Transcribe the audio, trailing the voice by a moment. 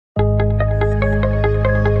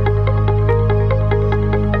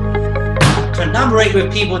Collaborate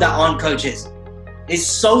with people that aren't coaches. It's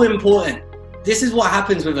so important. This is what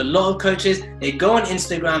happens with a lot of coaches. They go on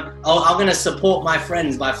Instagram, oh, I'm gonna support my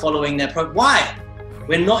friends by following their Why?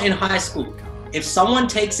 We're not in high school. If someone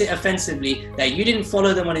takes it offensively that you didn't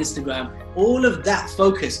follow them on Instagram, all of that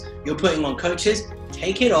focus you're putting on coaches,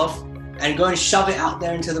 take it off and go and shove it out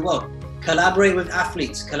there into the world. Collaborate with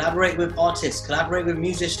athletes, collaborate with artists, collaborate with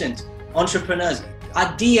musicians, entrepreneurs. I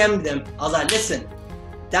DM'd them, I was like, listen,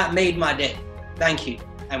 that made my day, thank you.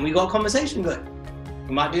 And we got a conversation going.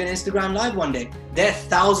 We might do an Instagram live one day. Their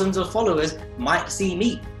thousands of followers might see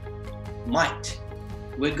me, might.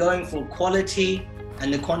 We're going for quality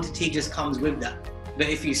and the quantity just comes with that. But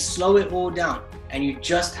if you slow it all down and you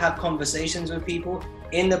just have conversations with people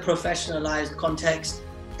in the professionalized context,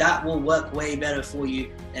 that will work way better for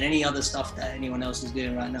you than any other stuff that anyone else is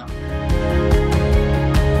doing right now.